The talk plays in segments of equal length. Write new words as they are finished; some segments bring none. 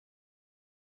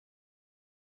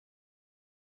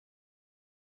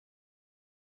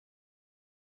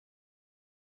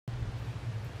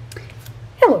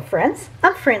Hello friends,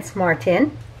 I'm Franz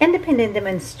Martin, independent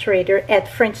demonstrator at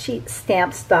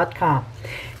FrenchieStamps.com.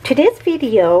 Today's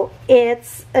video,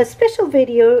 it's a special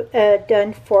video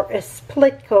done for a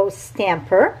Splitcoast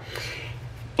stamper,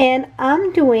 and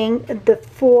I'm doing the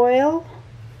foil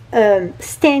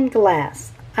stained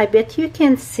glass. I bet you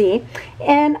can see,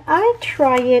 and I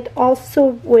try it also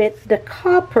with the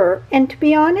copper, and to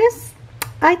be honest,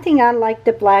 I think I like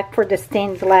the black for the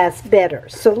stained glass better.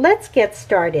 So let's get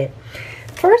started.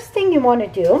 First thing you want to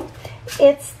do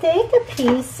is take a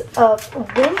piece of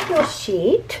window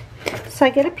sheet. So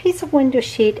I get a piece of window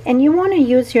sheet, and you want to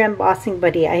use your embossing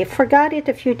buddy. I forgot it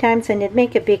a few times and it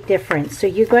make a big difference. So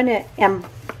you're going to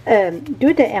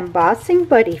do the embossing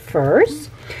buddy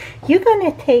first. You're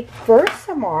going to take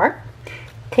Versamark,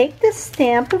 take the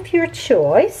stamp of your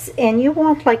choice, and you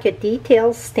want like a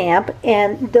detailed stamp,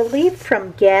 and the leaf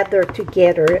from Gather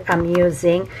Together I'm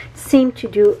using seem to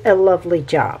do a lovely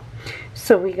job.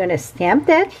 So we're going to stamp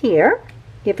that here,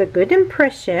 give a good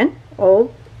impression,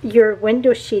 hold your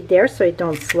window sheet there so it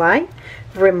don't slide,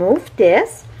 remove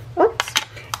this, oops,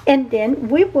 and then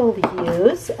we will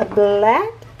use a black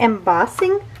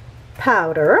embossing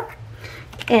powder,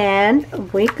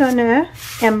 and we're going to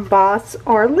emboss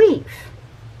our leaf.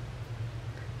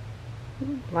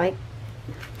 Like,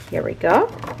 here we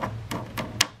go.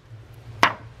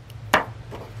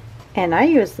 And I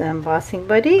use the embossing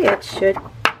buddy. It should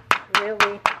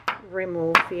really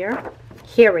remove here.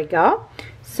 Here we go.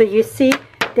 So you see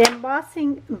the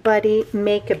embossing buddy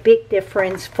make a big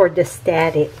difference for the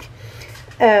static.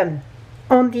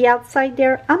 On the outside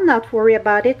there, I'm not worried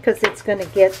about it because it's going to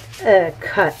get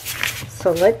cut.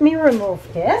 So let me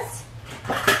remove this,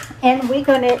 and we're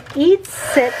going to each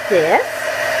set this.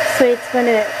 So it's going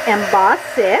to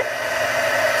emboss it.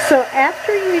 So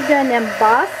after you're done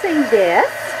embossing this,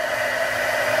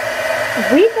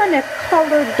 we're going to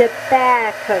color the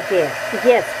back of it.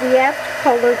 Yes, we have to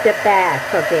color the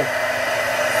back of it.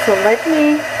 So let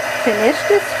me finish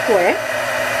this quick.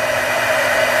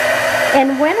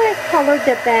 And when I color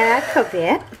the back of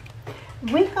it,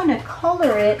 we're going to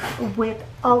color it with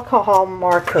alcohol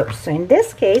markers. So in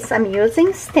this case, I'm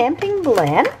using Stampin'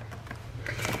 Blend.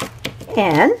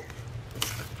 And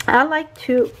I like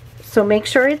to, so make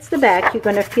sure it's the back. You're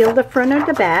going to feel the front of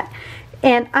the back.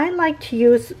 And I like to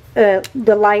use the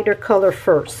lighter color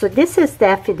first. So this is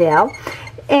Daffodil.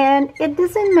 And it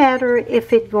doesn't matter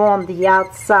if it go on the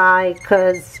outside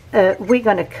because we're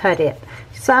going to cut it.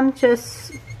 So I'm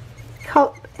just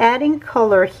adding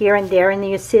color here and there. And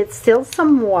you see it's still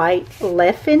some white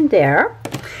left in there.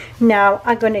 Now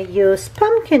I'm going to use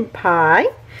pumpkin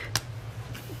pie.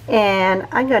 And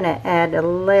I'm going to add a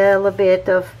little bit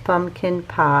of pumpkin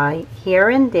pie here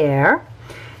and there.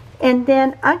 And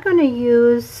then I'm going to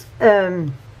use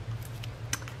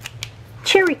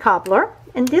cherry cobbler.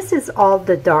 And this is all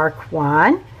the dark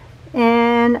one.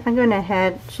 And I'm going to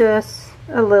add just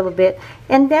a little bit.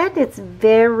 And that is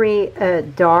very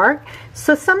dark.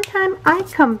 So sometime I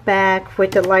come back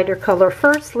with the lighter color.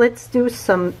 First, let's do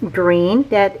some green.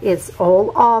 That is all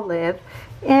olive.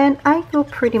 And I go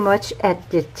pretty much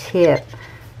at the tip.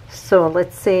 So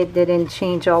let's say it didn't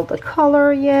change all the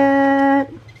color yet.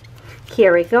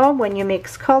 Here we go. When you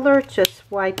mix color, just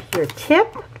wipe your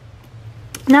tip.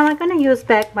 Now I'm going to use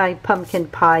back my pumpkin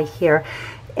pie here.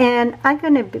 And I'm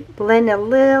going to blend a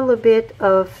little bit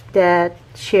of that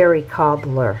cherry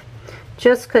cobbler.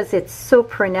 Just because it's so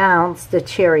pronounced, the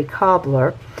cherry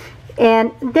cobbler.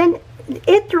 And then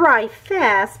it dries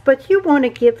fast, but you want to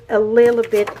give a little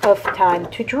bit of time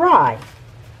to dry.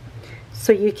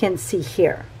 So you can see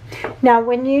here. Now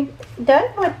when you're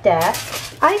done with that,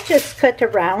 I just cut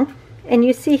around. And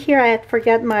you see here I had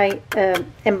forgot my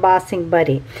embossing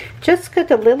buddy. Just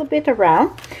cut a little bit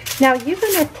around. Now you're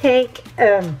going to take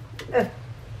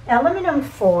aluminum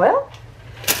foil.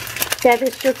 That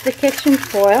is just the kitchen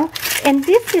foil. And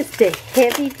this is the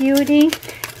heavy duty.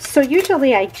 So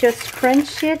usually I just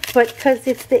crunch it, but because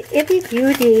it's the heavy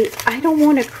duty, I don't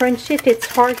want to crunch it. It's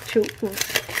hard to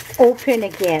open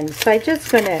again. So I'm just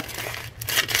going to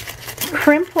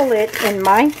crimple it in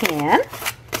my hand.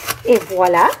 Et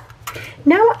voila.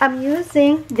 Now I'm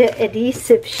using the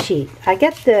adhesive sheet. I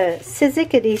got the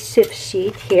Sizzix adhesive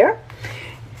sheet here.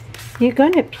 You're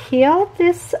going to peel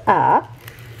this up.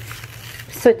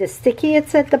 So the sticky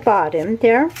it's at the bottom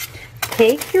there.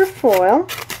 Take your foil.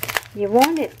 You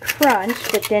want it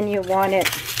crunched, but then you want it,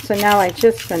 so now I'm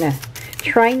just going to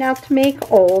try not to make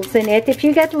holes in it. If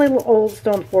you get little holes,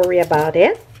 don't worry about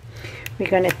it. We're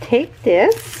going to take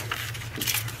this,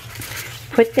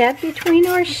 put that between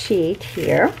our sheet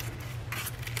here,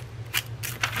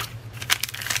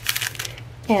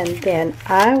 and then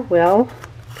I will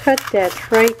cut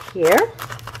that right here.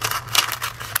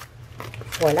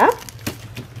 Voila.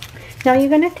 Now you're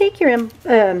going to take your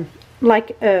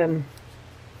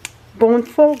bone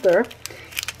folder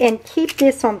and keep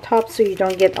this on top so you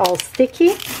don't get all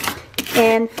sticky,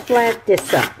 and flat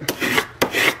this up.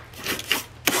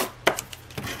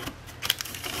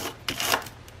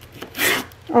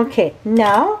 Okay,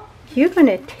 now you're going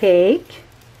to take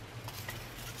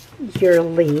your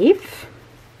leaf,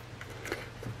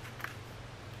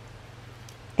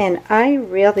 and I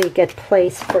really get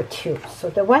place for two. So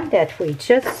the one that we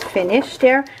just finished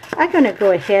there, I'm going to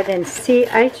go ahead and see,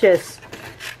 I just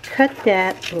cut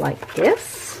that like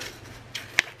this,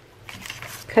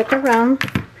 cut around,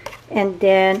 and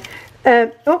then,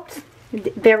 oops,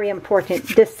 very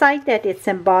important, the side that it's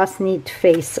embossed needs to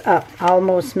face up. I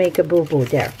almost make a boo-boo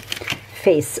there.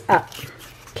 Face up.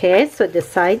 Okay, so the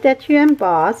side that you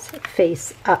emboss,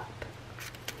 face up.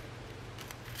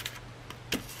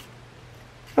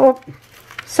 Oh,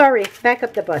 sorry, back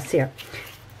up the bus here.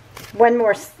 One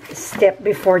more step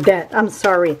before that, I'm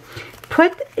sorry.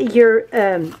 Put your,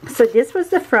 so this was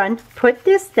the front, put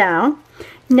this down.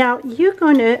 Now you're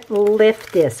going to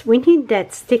lift this. We need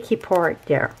that sticky part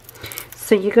there.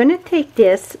 So you're going to take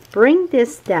this, bring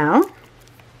this down,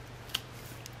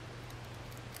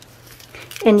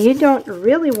 and you don't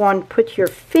really want to put your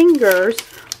fingers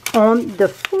on the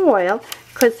foil,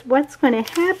 because what's going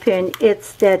to happen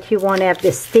is that you want to have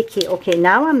the sticky. Okay,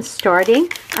 now I'm starting.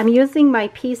 I'm using my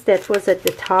piece that was at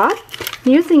the top.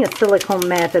 I'm using a silicone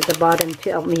mat at the bottom to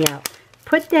help me out.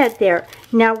 Put that there.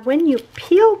 Now when you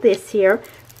peel this here,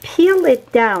 peel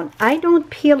it down. I don't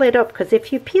peel it up, because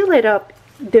if you peel it up,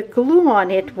 the glue on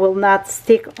it will not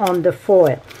stick on the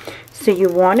foil. So you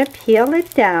want to peel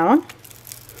it down.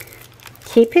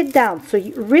 Keep it down. So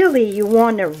really you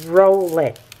want to roll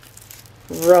it.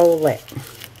 Roll it.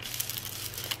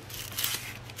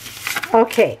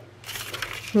 Okay.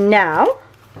 Now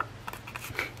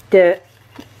the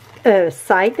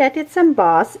side that it's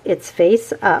embossed, it's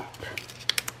face up.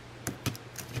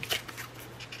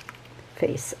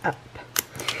 Face up.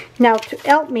 Now to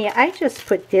help me, I just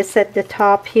put this at the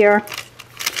top here.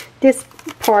 This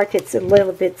part, it's a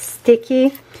little bit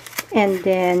sticky. And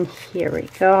then here we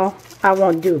go. I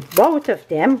won't do both of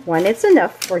them. One is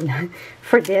enough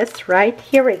for this, right?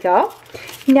 Here we go.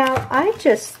 Now I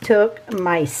just took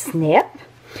my snip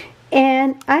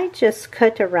and I just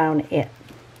cut around it.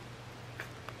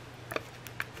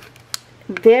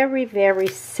 Very, very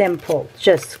simple.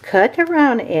 Just cut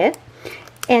around it.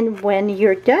 And when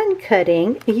you're done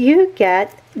cutting, you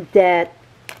get that,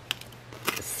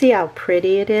 see how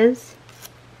pretty it is?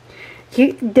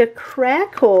 The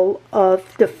crackle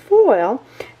of the foil,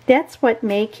 that's what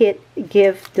make it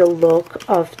give the look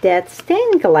of that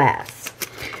stained glass.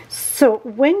 So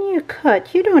when you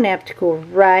cut, you don't have to go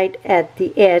right at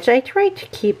the edge. I try to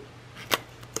keep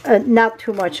not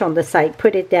too much on the side,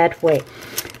 put it that way.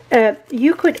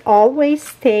 You could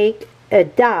always take a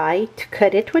die to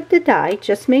cut it with the die.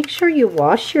 Just make sure you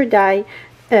wash your die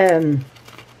when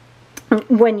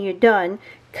you're done,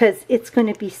 because it's going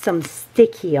to be some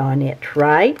sticky on it,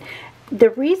 right? The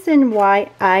reason why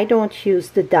I don't use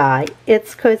the die,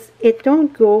 it's because it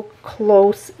don't go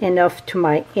close enough to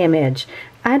my image.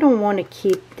 I don't want to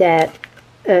keep that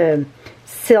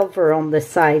silver on the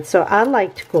side, so I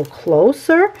like to go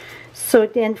closer. So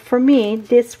then for me,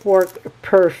 this worked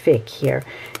perfect here.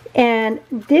 And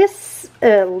this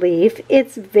leaf,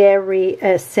 it's very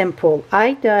simple.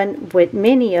 I done with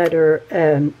many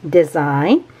other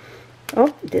design.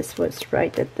 Oh, this was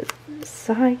right at the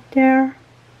side there.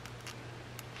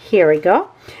 Here we go.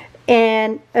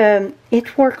 And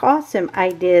it worked awesome.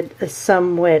 I did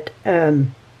some with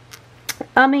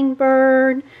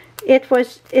hummingbird.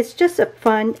 It's just a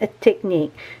fun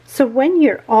technique. So when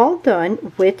you're all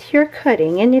done with your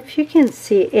cutting, and if you can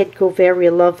see, it go very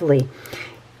lovely.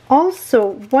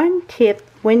 Also, one tip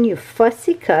when you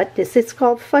fussy cut, this is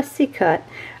called fussy cut,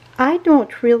 I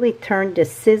don't really turn the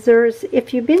scissors.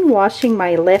 If you've been washing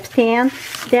my left hand,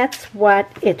 that's what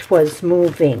it was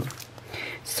moving.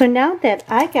 So now that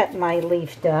I got my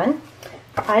leaf done,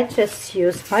 I just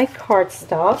use my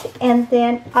cardstock, and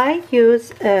then I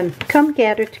use Come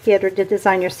Gather Together, the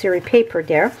designer series paper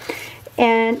there.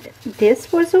 And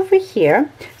this was over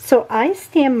here. So I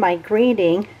stamp my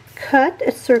grading, cut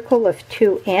a circle of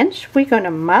 2 inch. We're going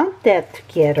to mount that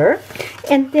together.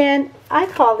 And then I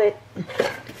call it,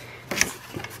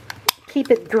 keep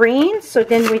it green, so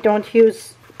then we don't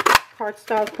use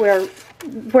cardstock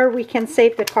where we can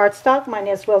save the cardstock. Might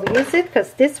as well use it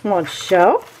because this won't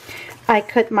show. I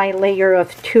cut my layer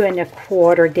of 2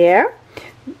 1/4 there.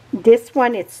 this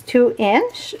one it's 2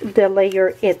 inch, the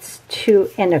layer it's 2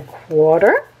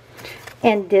 1/4,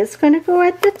 and this gonna go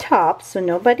at the top, so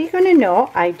nobody gonna know.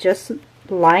 I just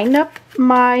line up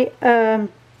my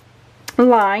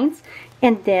lines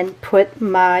and then put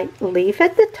my leaf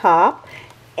at the top,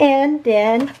 and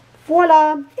then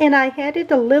voila, and I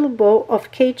added a little bow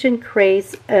of Cajun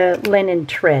Craze linen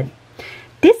thread.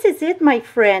 This is it, my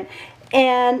friend,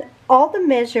 and all the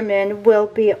measurement will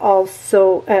be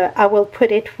also, I will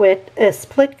put it with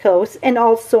Split Coast and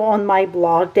also on my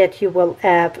blog that you will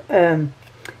have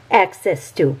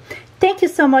access to. Thank you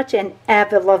so much and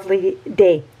have a lovely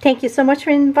day. Thank you so much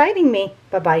for inviting me.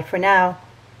 Bye-bye for now.